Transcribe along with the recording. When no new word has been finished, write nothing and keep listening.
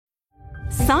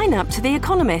Sign up to The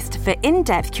Economist for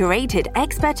in-depth curated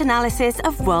expert analysis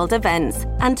of world events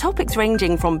and topics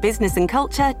ranging from business and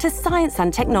culture to science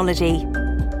and technology.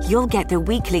 You'll get the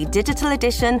weekly digital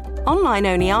edition,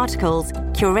 online-only articles,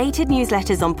 curated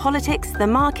newsletters on politics, the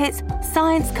markets,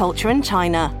 science, culture and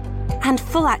China, and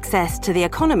full access to The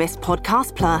Economist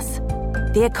Podcast Plus.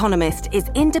 The Economist is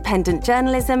independent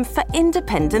journalism for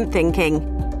independent thinking.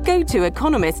 Go to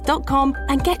economist.com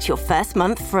and get your first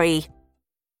month free.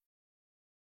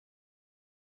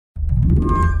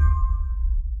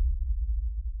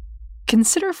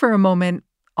 Consider for a moment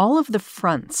all of the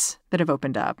fronts that have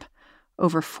opened up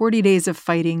over 40 days of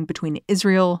fighting between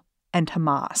Israel and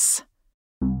Hamas.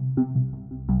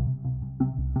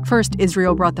 First,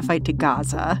 Israel brought the fight to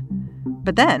Gaza,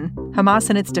 but then Hamas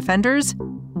and its defenders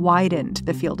widened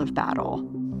the field of battle.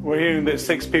 We're hearing that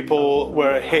 6 people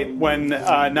were hit when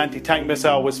an anti-tank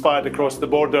missile was fired across the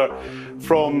border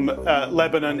from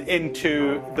Lebanon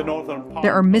into the northern part.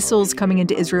 There are missiles coming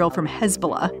into Israel from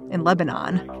Hezbollah in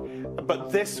Lebanon.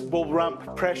 But this will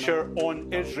ramp pressure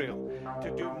on Israel to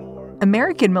do more.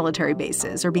 American military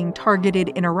bases are being targeted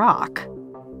in Iraq.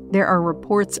 There are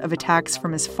reports of attacks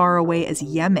from as far away as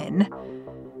Yemen.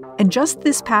 And just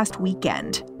this past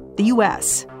weekend, the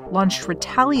U.S. launched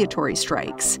retaliatory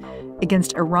strikes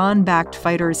against Iran-backed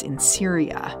fighters in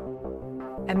Syria.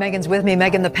 And Megan's with me.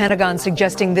 Megan, the Pentagon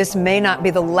suggesting this may not be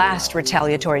the last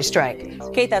retaliatory strike.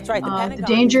 Kate, that's right. The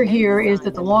danger here is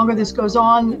that the longer this goes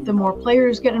on, the more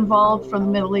players get involved from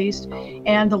the Middle East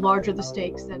and the larger the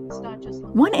stakes. That's not just...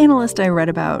 One analyst I read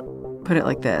about put it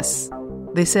like this.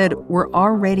 They said, we're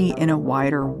already in a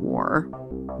wider war.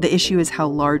 The issue is how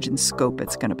large in scope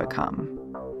it's going to become.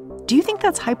 Do you think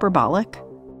that's hyperbolic?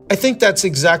 I think that's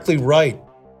exactly right.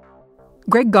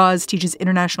 Greg Gause teaches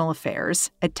international affairs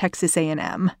at Texas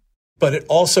A&M. But it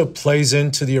also plays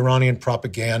into the Iranian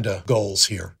propaganda goals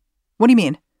here. What do you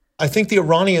mean? I think the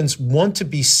Iranians want to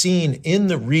be seen in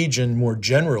the region more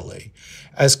generally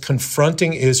as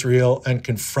confronting Israel and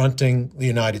confronting the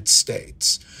United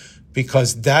States,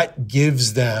 because that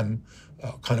gives them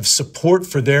kind of support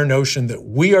for their notion that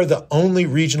we are the only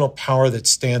regional power that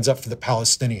stands up for the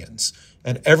Palestinians,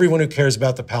 and everyone who cares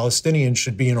about the Palestinians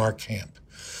should be in our camp.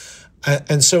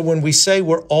 And so when we say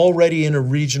we're already in a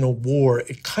regional war,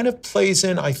 it kind of plays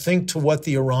in, I think, to what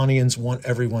the Iranians want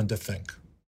everyone to think.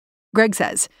 Greg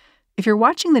says, if you're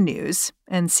watching the news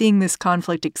and seeing this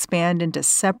conflict expand into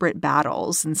separate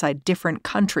battles inside different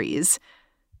countries,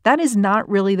 that is not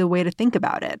really the way to think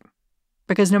about it.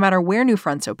 Because no matter where new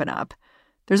fronts open up,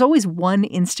 there's always one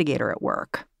instigator at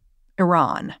work: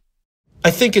 Iran.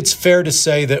 I think it's fair to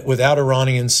say that without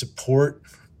Iranian support,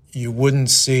 you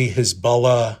wouldn't see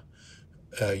Hezbollah,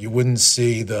 you wouldn't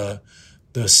see the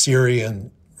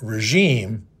Syrian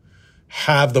regime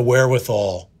have the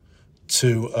wherewithal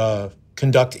to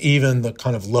conduct even the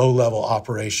kind of low-level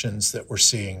operations that we're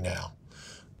seeing now.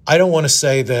 I don't want to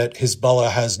say that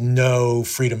Hezbollah has no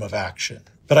freedom of action,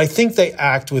 but I think they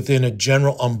act within a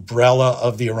general umbrella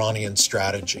of the Iranian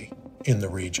strategy in the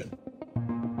region.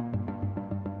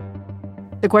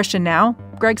 The question now,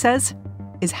 Greg says,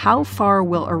 is how far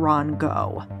will Iran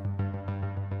go?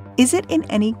 Is it in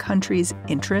any country's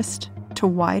interest to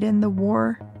widen the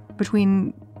war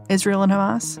between Israel and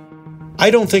Hamas? I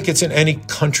don't think it's in any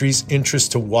country's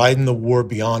interest to widen the war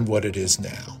beyond what it is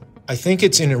now. I think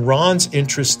it's in Iran's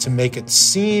interest to make it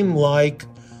seem like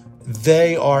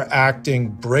they are acting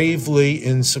bravely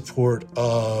in support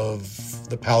of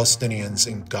the Palestinians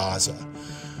in Gaza.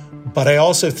 But I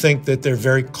also think that they're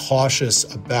very cautious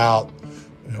about,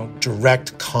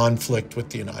 direct conflict with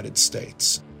the United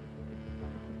States.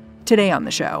 Today on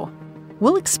the show,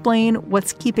 we'll explain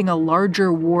what's keeping a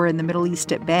larger war in the Middle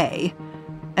East at bay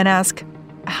and ask,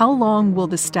 how long will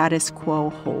the status quo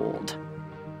hold?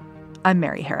 I'm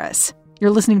Mary Harris.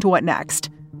 You're listening to What Next?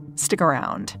 Stick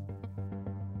around.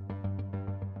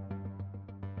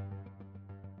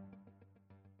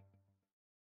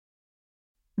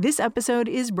 This episode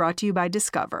is brought to you by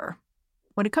Discover.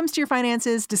 When it comes to your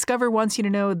finances, Discover wants you to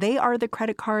know they are the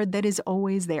credit card that is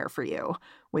always there for you.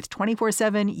 With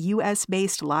 24/7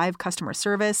 U.S.-based live customer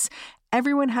service,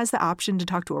 everyone has the option to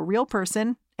talk to a real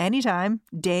person anytime,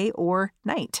 day or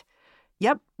night.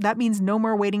 Yep, that means no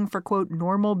more waiting for, quote,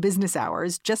 normal business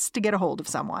hours just to get a hold of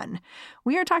someone.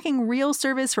 We are talking real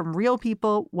service from real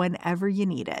people whenever you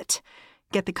need it.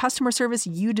 Get the customer service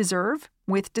you deserve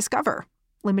with Discover.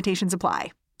 Limitations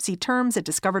apply. See terms at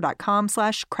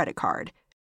discover.com/creditcard.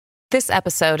 This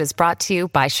episode is brought to you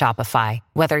by Shopify.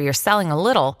 Whether you're selling a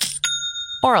little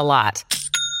or a lot,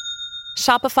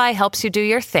 Shopify helps you do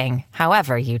your thing,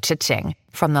 however you cha-ching.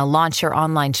 From the launch your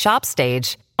online shop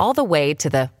stage, all the way to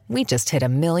the we just hit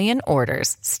 1 million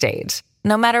orders stage.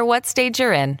 No matter what stage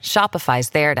you're in, Shopify's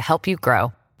there to help you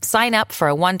grow. Sign up for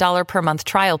a $1 per month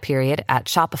trial period at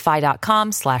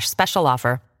shopify.com/special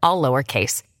offer, all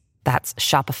lowercase. That's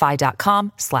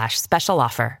shopify.com/special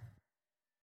offer.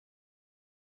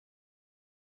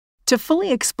 To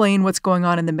fully explain what's going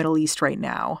on in the Middle East right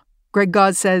now, Greg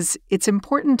Gause says it's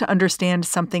important to understand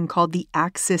something called the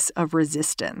axis of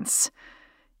resistance.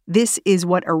 This is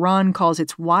what Iran calls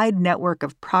its wide network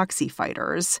of proxy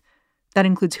fighters. That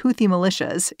includes Houthi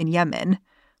militias in Yemen,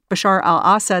 Bashar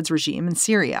al-Assad's regime in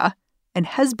Syria, and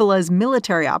Hezbollah's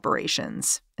military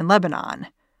operations in Lebanon.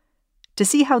 To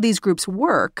see how these groups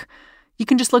work, you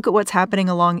can just look at what's happening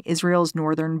along Israel's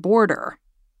northern border.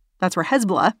 That's where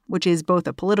Hezbollah, which is both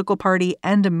a political party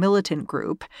and a militant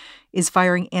group, is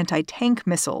firing anti-tank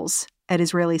missiles at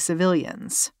Israeli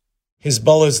civilians.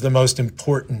 Hezbollah is the most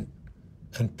important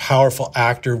and powerful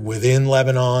actor within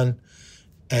Lebanon,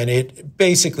 and it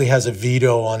basically has a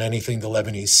veto on anything the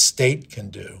Lebanese state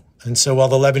can do. And so while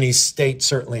the Lebanese state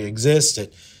certainly exists,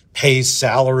 it pays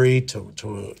salary to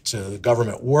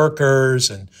government workers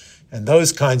and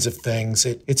those kinds of things.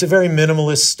 It's a very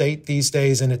minimalist state these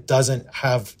days, and it doesn't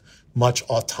have much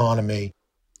autonomy.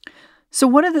 So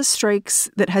what do the strikes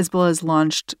that Hezbollah has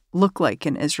launched look like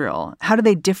in Israel? How do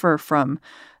they differ from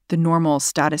the normal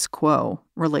status quo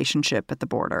relationship at the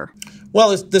border?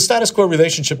 Well, the status quo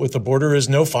relationship with the border is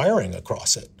no firing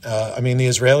across it. The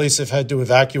Israelis have had to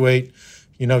evacuate,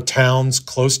 towns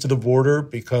close to the border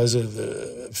because of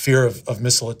the fear of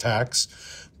missile attacks.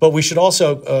 But we should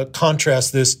also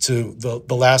contrast this to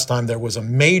the last time there was a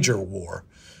major war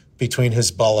between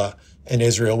Hezbollah and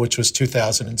Israel, which was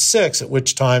 2006, at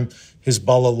which time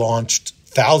Hezbollah launched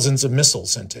thousands of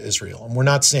missiles into Israel. And we're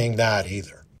not seeing that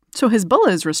either. So Hezbollah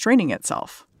is restraining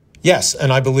itself. Yes,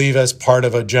 and I believe as part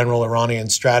of a general Iranian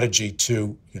strategy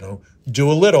to,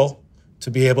 do a little to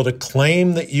be able to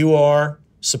claim that you are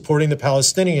supporting the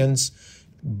Palestinians,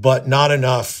 but not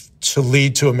enough to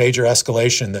lead to a major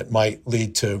escalation that might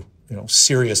lead to,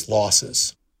 serious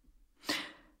losses.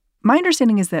 My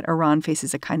understanding is that Iran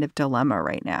faces a kind of dilemma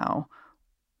right now,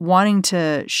 wanting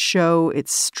to show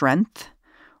its strength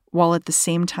while at the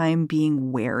same time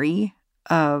being wary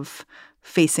of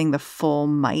facing the full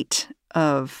might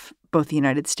of both the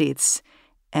United States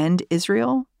and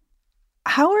Israel.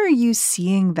 How are you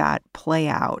seeing that play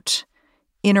out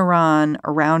in Iran,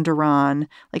 around Iran?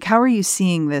 How are you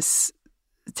seeing this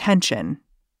tension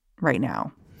right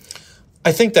now?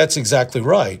 I think that's exactly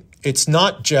right. It's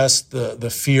not just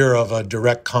the fear of a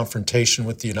direct confrontation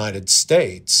with the United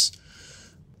States,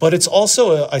 but it's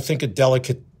also, I think, a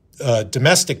delicate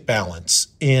domestic balance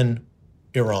in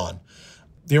Iran.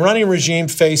 The Iranian regime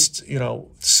faced,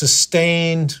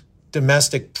 sustained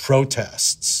domestic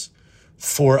protests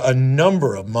for a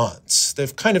number of months.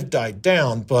 They've kind of died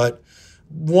down, but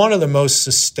one of the most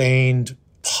sustained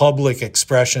public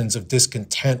expressions of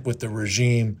discontent with the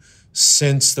regime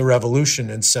since the revolution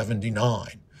in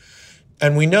 1979.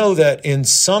 And we know that in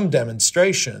some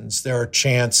demonstrations, there are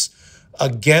chants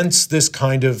against this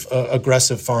kind of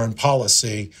aggressive foreign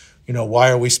policy. Why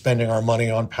are we spending our money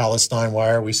on Palestine? Why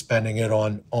are we spending it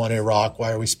on Iraq?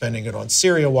 Why are we spending it on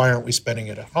Syria? Why aren't we spending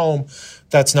it at home?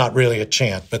 That's not really a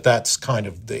chant, but that's kind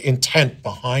of the intent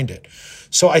behind it.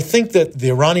 So I think that the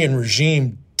Iranian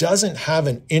regime doesn't have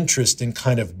an interest in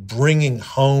kind of bringing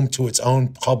home to its own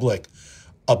public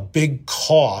a big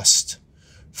cost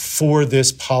for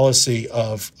this policy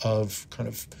of kind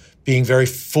of being very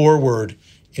forward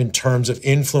in terms of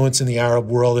influence in the Arab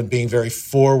world and being very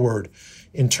forward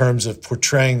in terms of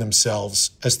portraying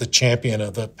themselves as the champion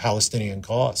of the Palestinian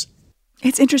cause.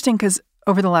 It's interesting because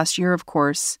over the last year, of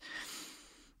course,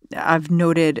 I've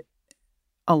noted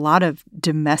a lot of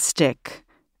domestic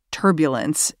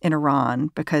turbulence in Iran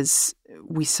because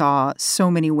we saw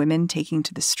so many women taking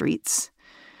to the streets.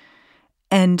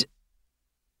 And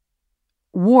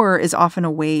war is often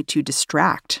a way to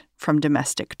distract from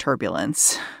domestic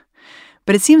turbulence.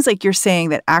 But it seems like you're saying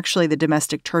that actually the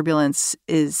domestic turbulence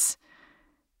is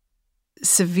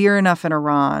severe enough in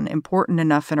Iran, important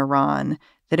enough in Iran,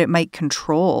 that it might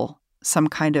control some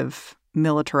kind of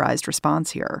militarized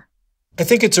response here. I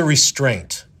think it's a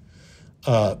restraint.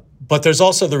 But there's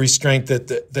also the restraint that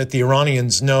the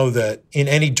Iranians know that in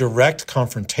any direct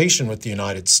confrontation with the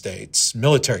United States,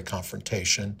 military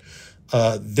confrontation,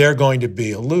 they're going to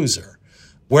be a loser.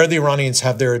 Where the Iranians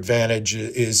have their advantage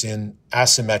is in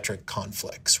asymmetric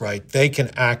conflicts, right? They can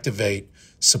activate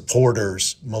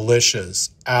supporters,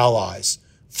 militias, allies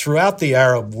throughout the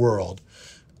Arab world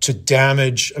to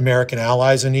damage American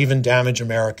allies and even damage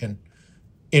American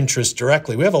interests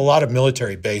directly. We have a lot of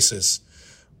military bases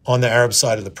on the Arab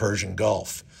side of the Persian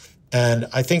Gulf. And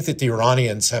I think that the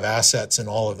Iranians have assets in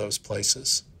all of those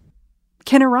places.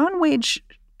 Can Iran wage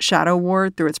shadow war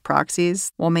through its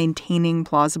proxies while maintaining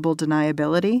plausible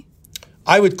deniability?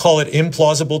 I would call it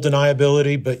implausible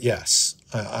deniability, but yes.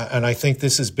 And I think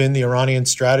this has been the Iranian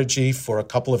strategy for a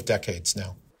couple of decades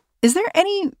now. Is there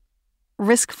any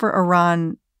risk for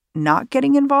Iran not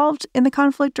getting involved in the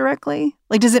conflict directly?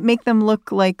 Like, does it make them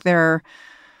look like they're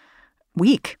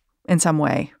weak in some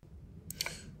way?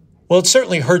 Well, it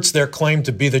certainly hurts their claim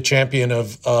to be the champion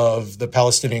of the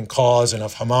Palestinian cause and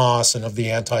of Hamas and of the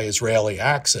anti-Israeli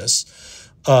axis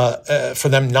for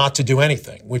them not to do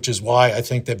anything, which is why I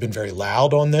think they've been very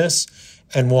loud on this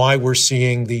and why we're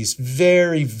seeing these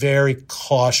very, very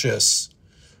cautious,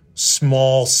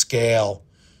 small-scale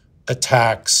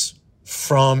attacks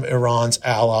from Iran's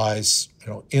allies,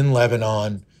 in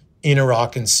Lebanon, in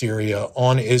Iraq and Syria,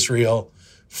 on Israel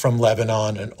from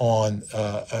Lebanon, and on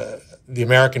the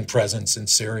American presence in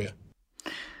Syria.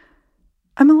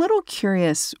 I'm a little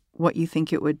curious what you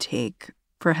think it would take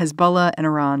for Hezbollah and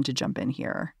Iran to jump in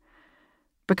here.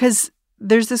 Because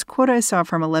there's this quote I saw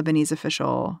from a Lebanese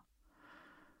official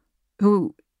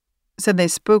who said they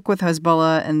spoke with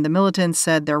Hezbollah and the militants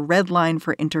said their red line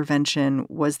for intervention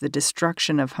was the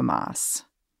destruction of Hamas.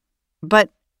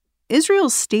 But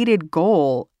Israel's stated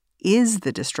goal is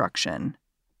the destruction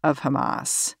of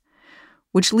Hamas,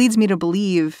 which leads me to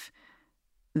believe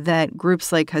that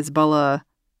groups like Hezbollah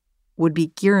would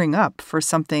be gearing up for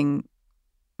something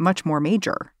much more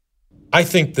major. I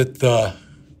think that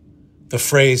the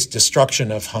phrase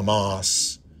destruction of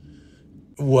Hamas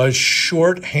was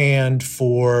shorthand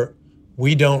for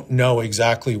we don't know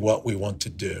exactly what we want to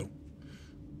do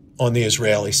on the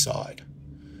Israeli side.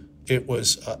 It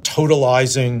was a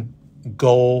totalizing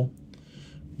goal,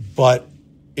 but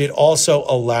it also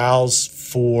allows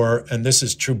for, and this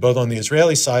is true both on the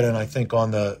Israeli side and I think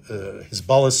on the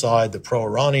Hezbollah side, the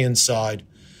pro-Iranian side,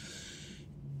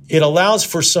 it allows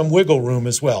for some wiggle room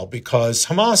as well, because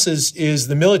Hamas is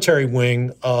the military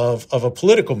wing of a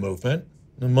political movement,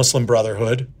 the Muslim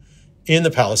Brotherhood, in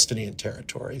the Palestinian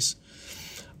territories.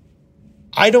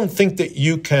 I don't think that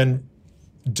you can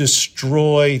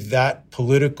destroy that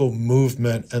political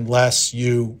movement unless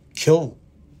you kill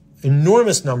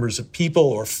enormous numbers of people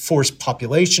or force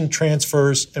population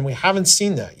transfers, and we haven't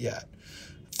seen that yet.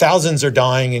 Thousands are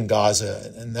dying in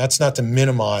Gaza, and that's not to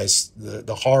minimize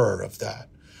the horror of that.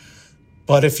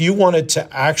 But if you wanted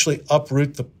to actually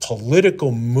uproot the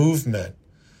political movement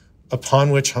upon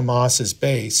which Hamas is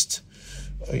based,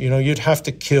 you'd have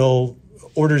to kill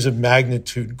orders of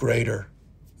magnitude greater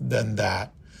than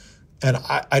that. And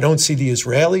I don't see the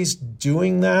Israelis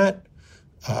doing that.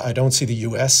 I don't see the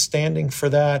U.S. standing for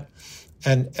that.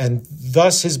 And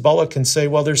thus Hezbollah can say,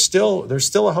 well, there's still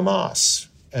a Hamas.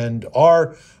 And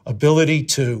our ability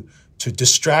to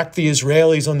distract the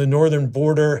Israelis on the northern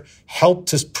border helped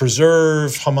to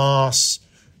preserve Hamas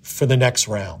for the next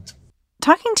round.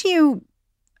 Talking to you,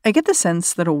 I get the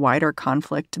sense that a wider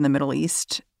conflict in the Middle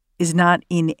East is not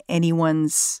in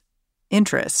anyone's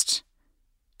interest,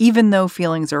 even though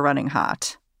feelings are running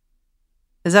hot.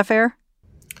 Is that fair?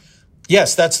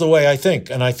 Yes, that's the way I think.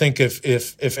 And I think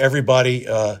if everybody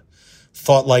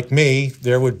thought like me,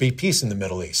 there would be peace in the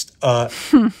Middle East.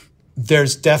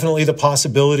 There's definitely the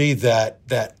possibility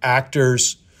that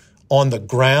actors on the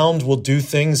ground will do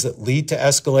things that lead to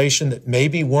escalation that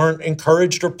maybe weren't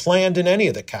encouraged or planned in any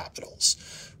of the capitals,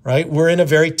 right? We're in a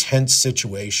very tense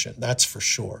situation, that's for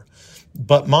sure.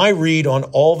 But my read on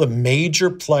all the major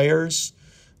players,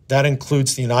 that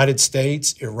includes the United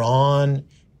States, Iran,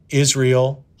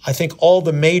 Israel, I think all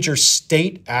the major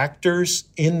state actors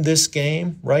in this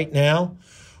game right now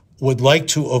would like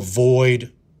to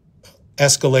avoid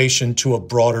escalation to a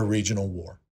broader regional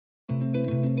war.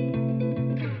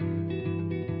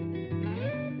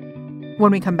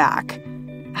 When we come back,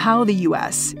 how the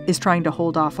U.S. is trying to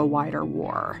hold off a wider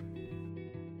war.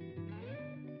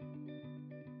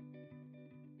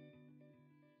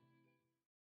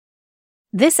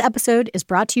 This episode is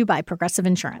brought to you by Progressive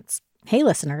Insurance. Hey,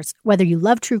 listeners, whether you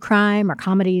love true crime or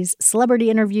comedies, celebrity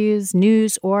interviews,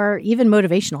 news, or even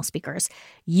motivational speakers,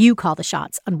 you call the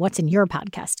shots on what's in your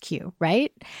podcast queue,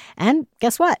 right? And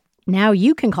guess what? Now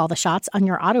you can call the shots on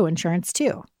your auto insurance,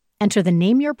 too. Enter the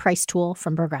Name Your Price tool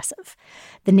from Progressive.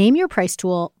 The Name Your Price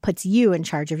tool puts you in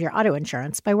charge of your auto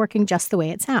insurance by working just the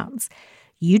way it sounds.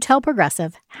 You tell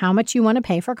Progressive how much you want to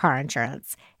pay for car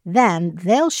insurance. Then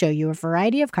they'll show you a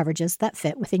variety of coverages that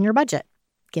fit within your budget,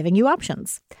 giving you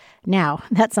options. Now,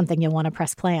 that's something you'll want to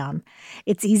press play on.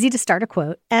 It's easy to start a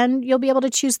quote, and you'll be able to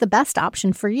choose the best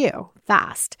option for you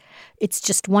fast. It's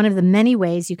just one of the many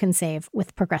ways you can save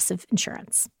with Progressive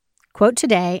Insurance. Quote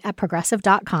today at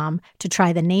Progressive.com to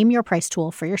try the Name Your Price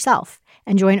tool for yourself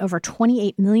and join over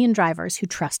 28 million drivers who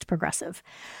trust Progressive.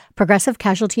 Progressive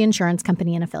Casualty Insurance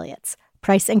Company and Affiliates.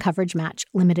 Price and coverage match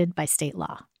limited by state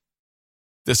law.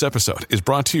 This episode is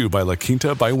brought to you by La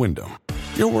Quinta by Wyndham.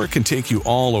 Your work can take you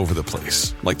all over the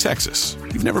place, like Texas.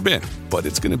 You've never been, but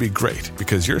it's going to be great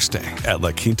because you're staying at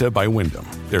La Quinta by Wyndham.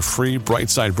 Their free Bright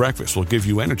Side breakfast will give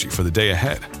you energy for the day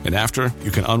ahead. And after,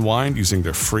 you can unwind using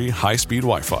their free high-speed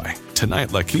Wi-Fi.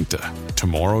 Tonight, La Quinta.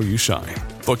 Tomorrow, you shine.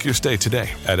 Book your stay today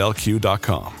at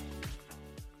LQ.com.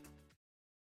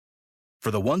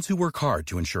 For the ones who work hard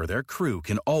to ensure their crew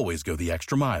can always go the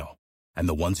extra mile, and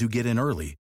the ones who get in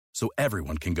early so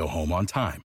everyone can go home on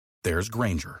time, there's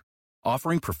Grainger,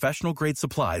 offering professional-grade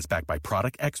supplies backed by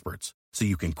product experts so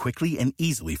you can quickly and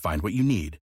easily find what you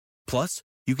need. Plus,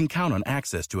 you can count on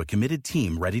access to a committed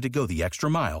team ready to go the extra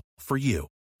mile for you.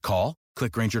 Call,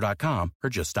 click Grainger.com, or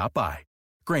just stop by.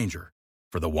 Grainger,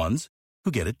 for the ones who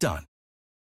get it done.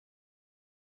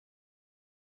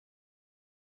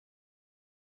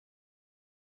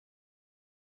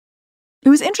 It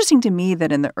was interesting to me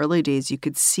that in the early days, you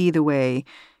could see the way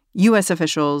U.S.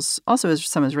 officials, also as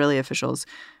some Israeli officials,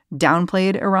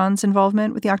 downplayed Iran's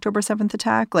involvement with the October 7th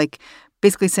attack, like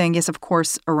basically saying, yes, of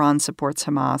course, Iran supports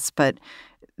Hamas, but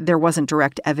there wasn't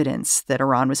direct evidence that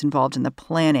Iran was involved in the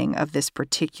planning of this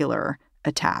particular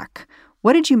attack.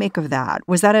 What did you make of that?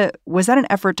 Was that an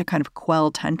effort to kind of quell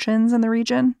tensions in the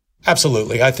region?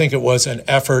 Absolutely. I think it was an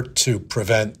effort to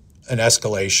prevent an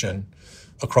escalation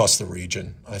across the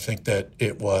region. I think that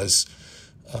it was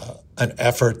an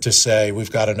effort to say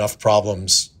we've got enough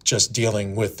problems just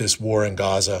dealing with this war in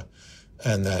Gaza,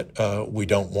 and that we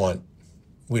don't want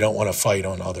to fight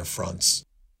on other fronts.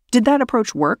 Did that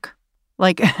approach work?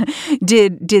 Like,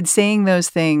 did saying those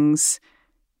things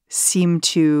seem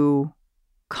to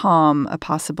calm a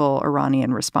possible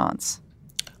Iranian response?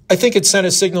 I think it sent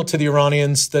a signal to the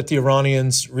Iranians that the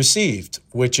Iranians received,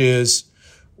 which is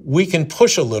we can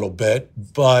push a little bit,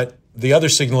 but the other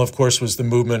signal, of course, was the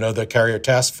movement of the carrier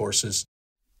task forces.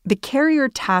 The carrier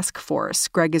task force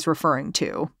Greg is referring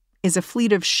to is a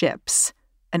fleet of ships,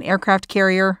 an aircraft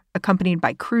carrier accompanied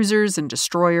by cruisers and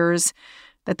destroyers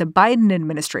that the Biden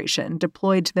administration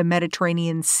deployed to the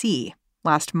Mediterranean Sea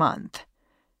last month.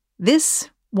 This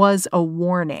was a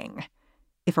warning.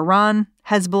 If Iran,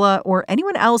 Hezbollah, or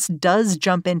anyone else does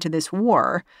jump into this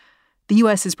war, the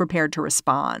U.S. is prepared to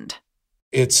respond.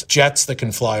 It's jets that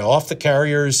can fly off the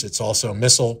carriers. It's also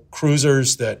missile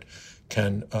cruisers that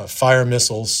can fire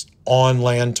missiles on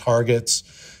land targets.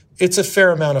 It's a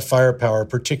fair amount of firepower,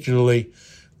 particularly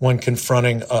when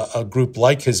confronting a group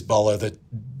like Hezbollah that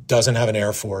doesn't have an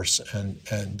air force and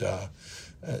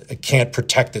it can't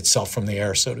protect itself from the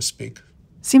air, so to speak.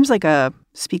 Seems like a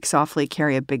speak softly,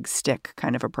 carry a big stick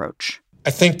kind of approach.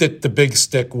 I think that the big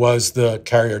stick was the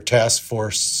carrier task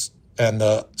force, and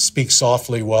the speak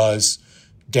softly was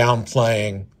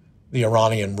downplaying the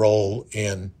Iranian role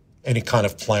in any kind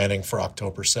of planning for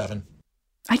October 7.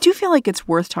 I do feel like it's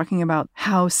worth talking about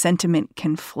how sentiment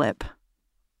can flip.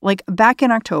 Like back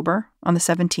in October, on the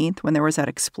 17th, when there was that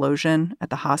explosion at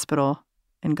the hospital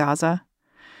in Gaza,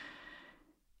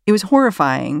 it was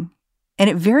horrifying, and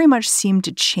it very much seemed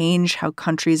to change how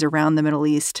countries around the Middle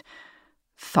East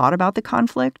thought about the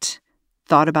conflict,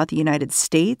 thought about the United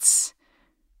States.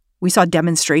 We saw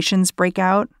demonstrations break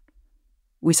out.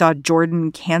 We saw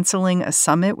Jordan canceling a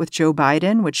summit with Joe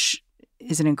Biden, which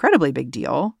is an incredibly big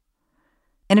deal.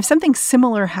 And if something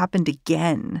similar happened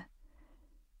again,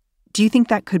 do you think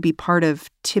that could be part of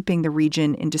tipping the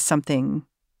region into something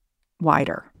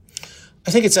wider?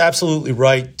 I think it's absolutely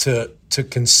right to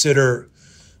consider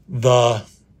the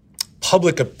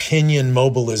public opinion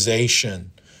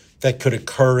mobilization that could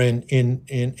occur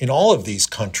in all of these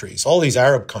countries, all these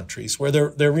Arab countries, where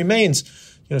there remains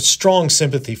strong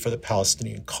sympathy for the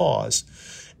Palestinian cause.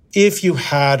 If you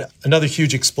had another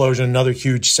huge explosion, another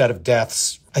huge set of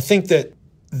deaths, I think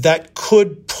that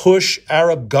could push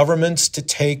Arab governments to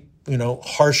take,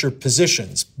 harsher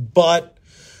positions. But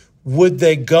would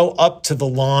they go up to the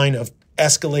line of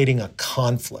escalating a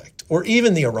conflict, or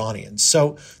even the Iranians?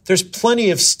 So there's plenty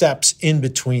of steps in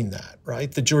between that,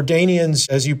 right? The Jordanians,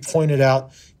 as you pointed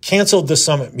out, canceled the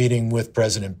summit meeting with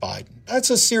President Biden. That's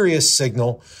a serious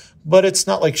signal, but it's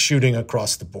not like shooting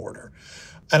across the border.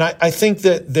 And I think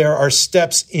that there are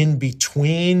steps in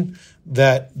between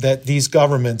that these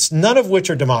governments, none of which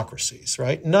are democracies,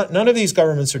 right? None of these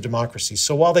governments are democracies.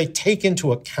 So while they take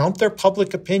into account their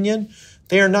public opinion,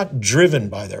 they are not driven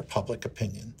by their public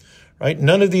opinion, right?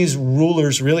 None of these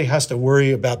rulers really has to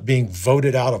worry about being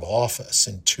voted out of office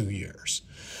in 2 years.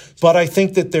 But I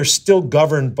think that they're still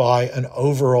governed by an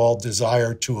overall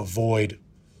desire to avoid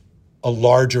a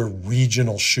larger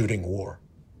regional shooting war.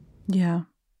 Yeah.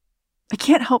 I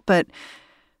can't help but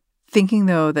thinking,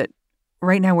 though, that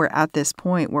right now we're at this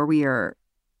point where we are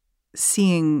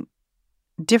seeing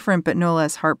different but no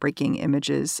less heartbreaking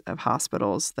images of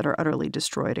hospitals that are utterly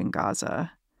destroyed in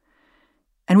Gaza.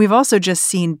 And we've also just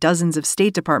seen dozens of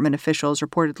State Department officials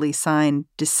reportedly sign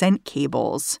dissent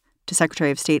cables to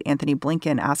Secretary of State Anthony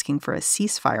Blinken asking for a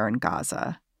ceasefire in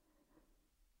Gaza.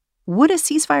 Would a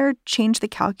ceasefire change the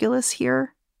calculus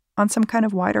here on some kind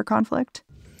of wider conflict?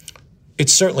 It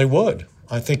certainly would.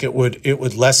 I think it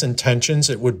would lessen tensions.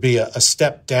 It would be a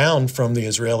step down from the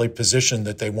Israeli position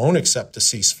that they won't accept a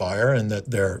ceasefire and that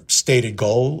their stated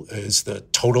goal is the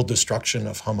total destruction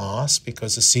of Hamas,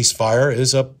 because a ceasefire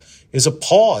is a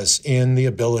pause in the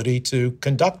ability to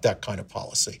conduct that kind of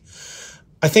policy.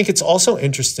 I think it's also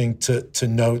interesting to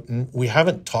note, and we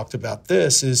haven't talked about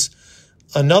this, is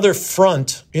another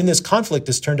front in this conflict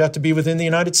has turned out to be within the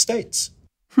United States.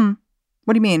 What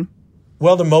do you mean?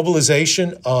 Well, the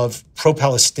mobilization of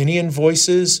pro-Palestinian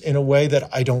voices in a way that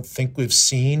I don't think we've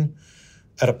seen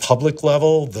at a public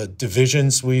level, the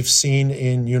divisions we've seen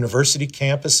in university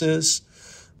campuses,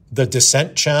 the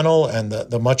dissent channel, and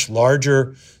the much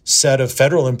larger set of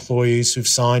federal employees who've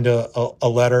signed a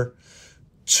letter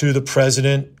to the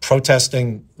president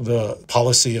protesting the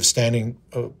policy of standing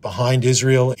behind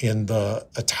Israel in the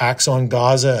attacks on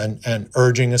Gaza and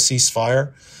urging a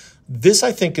ceasefire. This,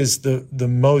 I think, is the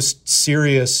most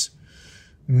serious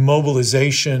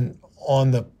mobilization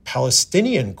on the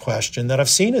Palestinian question that I've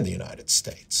seen in the United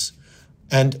States.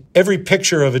 And every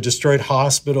picture of a destroyed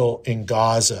hospital in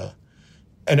Gaza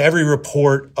and every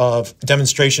report of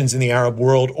demonstrations in the Arab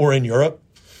world or in Europe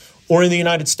or in the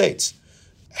United States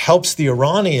helps the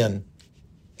Iranian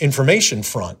information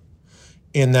front,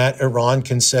 in that Iran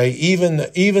can say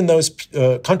even those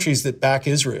countries that back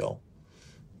Israel,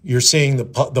 you're seeing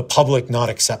the public not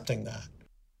accepting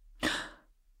that.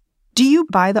 Do you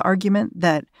buy the argument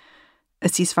that a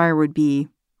ceasefire would be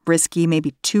risky,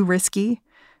 maybe too risky,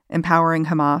 empowering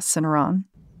Hamas and Iran?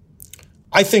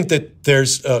 I think that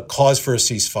there's a cause for a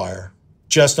ceasefire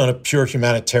just on a pure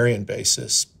humanitarian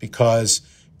basis, because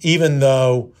even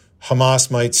though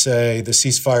Hamas might say the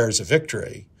ceasefire is a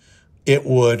victory, it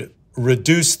would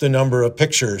reduce the number of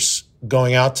pictures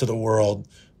going out to the world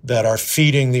that are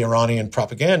feeding the Iranian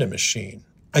propaganda machine.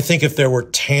 I think if there were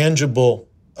tangible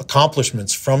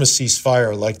accomplishments from a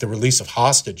ceasefire, like the release of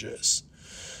hostages,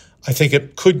 I think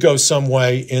it could go some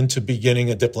way into beginning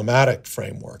a diplomatic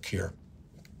framework here.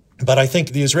 But I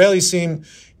think the Israelis seem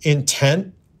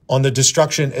intent on the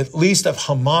destruction, at least of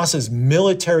Hamas's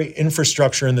military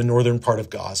infrastructure in the northern part of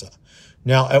Gaza.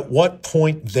 Now, at what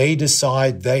point they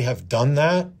decide they have done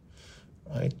that,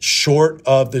 right, short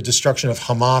of the destruction of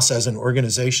Hamas as an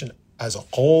organization as a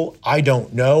whole, I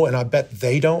don't know, and I bet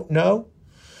they don't know.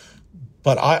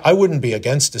 But I wouldn't be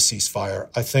against a ceasefire.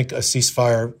 I think a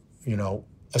ceasefire,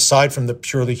 aside from the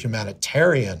purely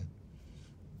humanitarian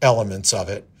elements of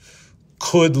it,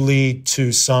 could lead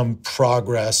to some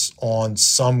progress on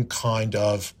some kind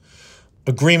of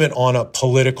agreement on a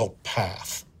political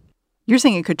path. You're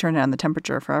saying it could turn down the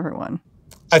temperature for everyone.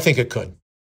 I think it could.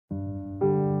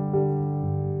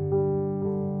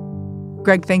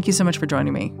 Greg, thank you so much for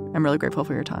joining me. I'm really grateful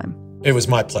for your time. It was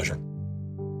my pleasure.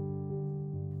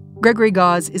 Gregory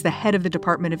Gause is the head of the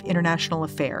Department of International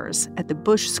Affairs at the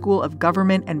Bush School of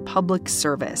Government and Public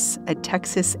Service at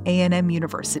Texas A&M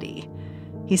University.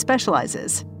 He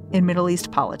specializes in Middle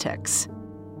East politics.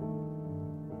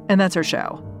 And that's our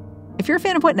show. If you're a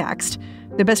fan of What Next,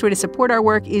 the best way to support our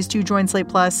work is to join Slate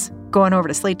Plus. Go on over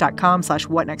to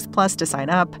slate.com/whatnextplus to sign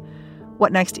up.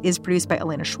 What Next is produced by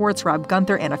Elena Schwartz, Rob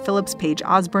Gunther, Anna Phillips, Paige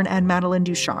Osborne, and Madeline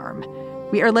Ducharme.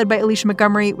 We are led by Alicia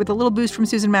Montgomery with a little boost from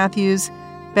Susan Matthews.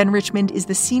 Ben Richmond is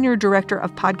the Senior Director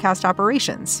of Podcast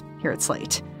Operations here at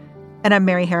Slate. And I'm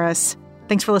Mary Harris.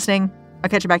 Thanks for listening. I'll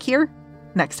catch you back here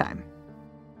next time.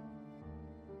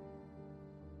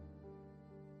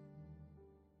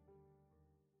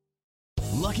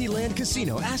 Lucky Land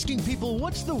Casino, asking people,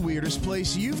 what's the weirdest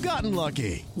place you've gotten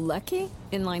lucky? Lucky?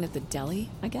 In line at the deli,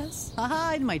 I guess?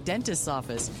 Aha, in my dentist's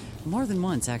office. More than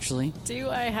once, actually. Do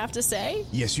I have to say?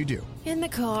 Yes, you do. In the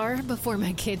car before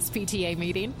my kids' PTA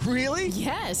meeting. Really?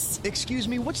 Yes. Excuse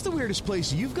me, what's the weirdest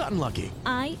place you've gotten lucky?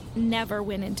 I never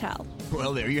win and tell.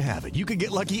 Well, there you have it. You can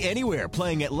get lucky anywhere,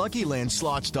 playing at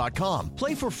LuckyLandSlots.com.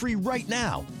 Play for free right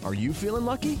now. Are you feeling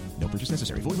lucky? No purchase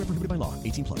necessary. Void where prohibited by law.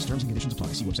 18+. Terms and conditions apply.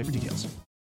 See website for details.